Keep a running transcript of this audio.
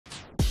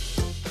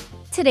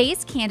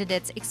Today's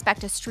candidates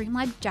expect a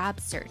streamlined job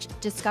search,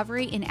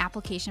 discovery, and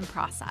application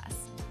process.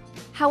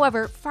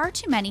 However, far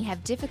too many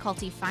have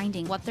difficulty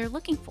finding what they're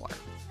looking for.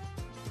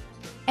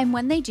 And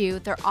when they do,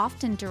 they're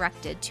often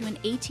directed to an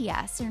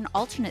ATS or an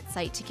alternate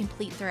site to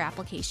complete their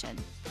application.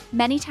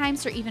 Many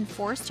times they're even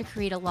forced to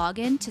create a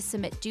login to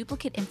submit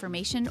duplicate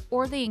information,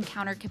 or they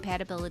encounter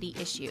compatibility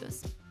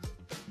issues.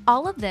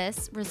 All of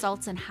this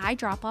results in high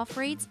drop-off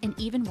rates and,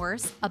 even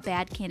worse, a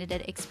bad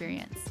candidate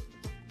experience.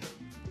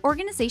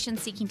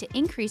 Organizations seeking to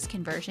increase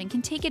conversion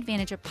can take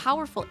advantage of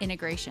powerful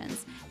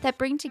integrations that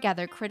bring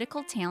together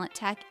critical talent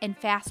tech and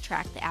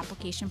fast-track the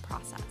application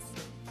process.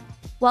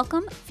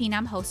 Welcome,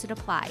 Phenom Hosted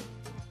Apply.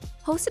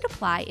 Hosted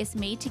Apply is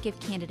made to give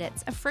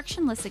candidates a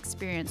frictionless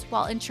experience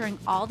while ensuring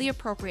all the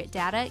appropriate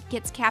data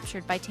gets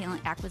captured by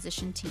talent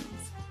acquisition teams.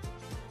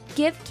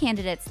 Give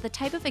candidates the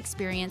type of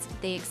experience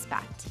they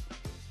expect.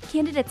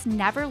 Candidates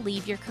never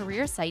leave your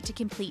career site to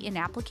complete an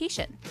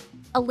application,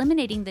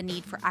 eliminating the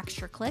need for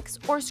extra clicks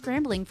or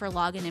scrambling for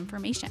login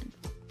information.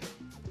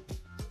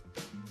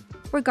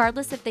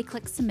 Regardless if they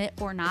click submit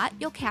or not,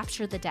 you'll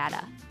capture the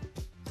data.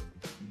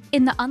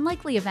 In the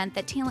unlikely event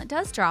that talent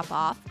does drop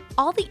off,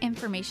 all the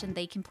information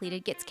they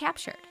completed gets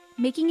captured,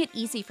 making it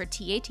easy for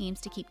TA teams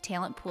to keep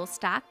talent pools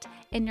stocked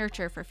and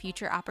nurture for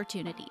future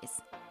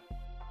opportunities.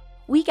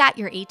 We got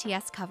your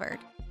ATS covered.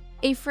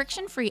 A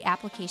friction-free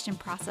application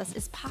process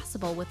is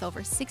possible with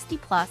over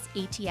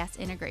 60+ ATS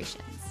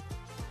integrations.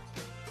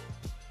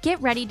 Get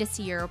ready to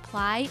see your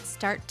apply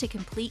start to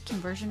complete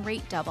conversion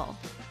rate double.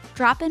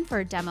 Drop in for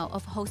a demo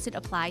of Hosted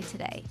Apply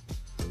today.